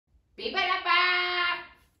Beep-a-da-ba.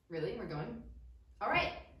 Really? We're going? All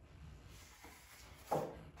right.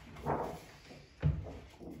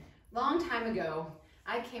 Long time ago,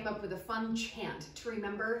 I came up with a fun chant to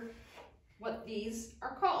remember what these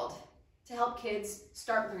are called, to help kids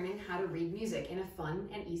start learning how to read music in a fun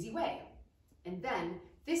and easy way. And then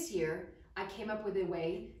this year, I came up with a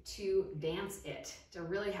way to dance it to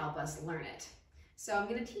really help us learn it. So I'm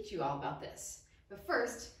going to teach you all about this. But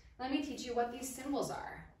first, let me teach you what these symbols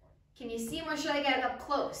are. Can you see them or should I get up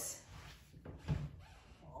close?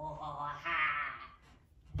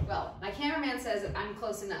 Well, my cameraman says that I'm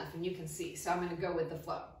close enough and you can see, so I'm going to go with the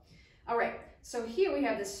flow. All right, so here we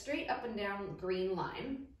have this straight up and down green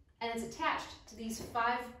line, and it's attached to these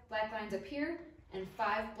 5 black lines up here and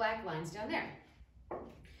 5 black lines down there.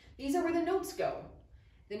 These are where the notes go.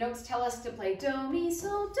 The notes tell us to play do, mi,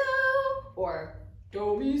 sol, do, or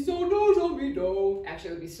do, mi, sol, do, mi, do. Actually,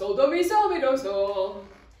 it would be sol, do, mi, sol, mi, do, sol.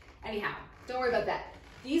 Anyhow, don't worry about that.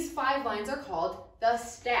 These 5 lines are called the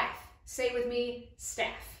staff. Say with me,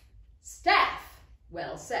 staff. Staff.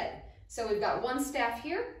 Well said. So we've got one staff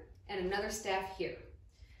here and another staff here.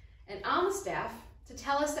 And on the staff, to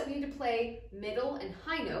tell us that we need to play middle and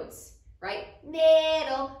high notes, right?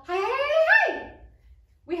 Middle, high, high, high, high.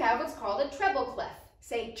 We have what's called a treble clef.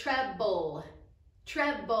 Say treble.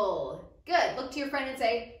 Treble. Good. Look to your friend and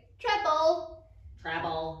say treble.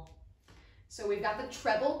 Treble. So we've got the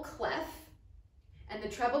treble clef, and the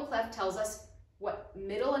treble clef tells us what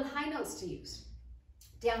middle and high notes to use.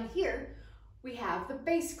 Down here, we have the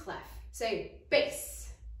bass clef. Say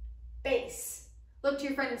bass, bass. Look to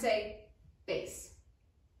your friend and say bass,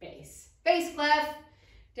 bass, bass clef.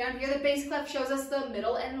 Down here, the bass clef shows us the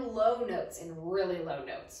middle and low notes, and really low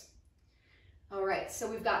notes. All right,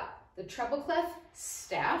 so we've got the treble clef,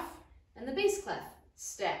 staff, and the bass clef,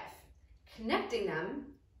 staff. Connecting them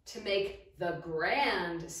to make the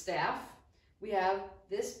grand staff, we have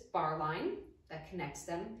this bar line that connects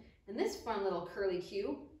them, and this fun little curly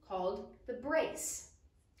cue called the brace.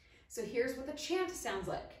 So here's what the chant sounds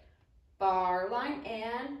like. Bar line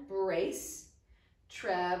and brace,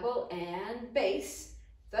 treble and bass,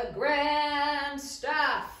 the grand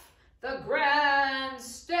staff, the grand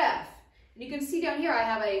staff. And you can see down here I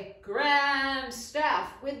have a grand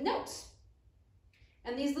staff with notes.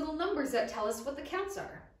 And these little numbers that tell us what the counts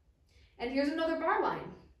are. And here's another bar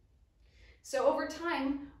line. So over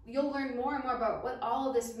time, you'll learn more and more about what all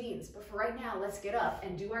of this means. But for right now, let's get up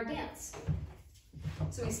and do our dance.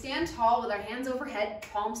 So we stand tall with our hands overhead,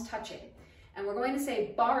 palms touching. And we're going to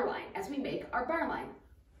say bar line as we make our bar line.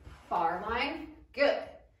 Bar line, good.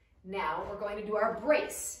 Now we're going to do our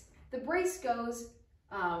brace. The brace goes,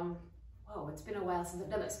 it's been a while since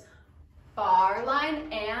I've done this. Bar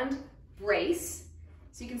line and brace.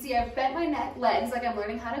 So you can see I've bent my legs like I'm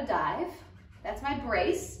learning how to dive. That's my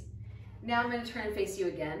brace. Now I'm going to turn and face you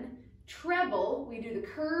again. Treble, we do the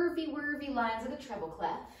curvy-wurvy lines of the treble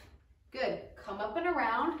clef. Good. Come up and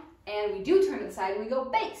around, and we do turn to the side, and we go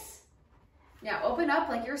bass. Now open up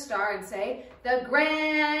like you're a star and say, the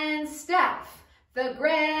grand staff, the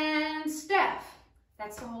grand staff.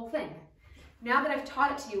 That's the whole thing. Now that I've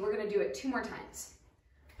taught it to you, we're going to do it 2 more times.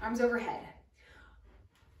 Arms overhead.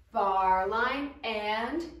 Bar line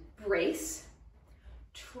and brace.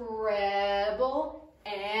 Treble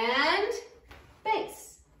and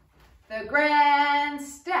bass. The grand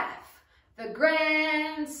staff, the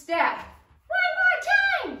grand staff.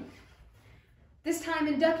 One more time. This time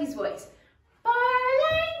in Ducky's voice. Bar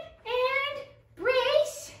line and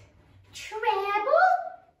brace, treble,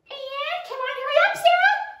 and come on, hurry up,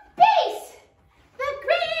 Sarah, bass. The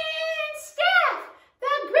grand staff,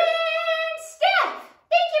 the grand staff.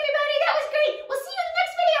 Thank you, everybody. That was great. We'll see you in the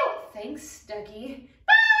next video. Thanks, Ducky.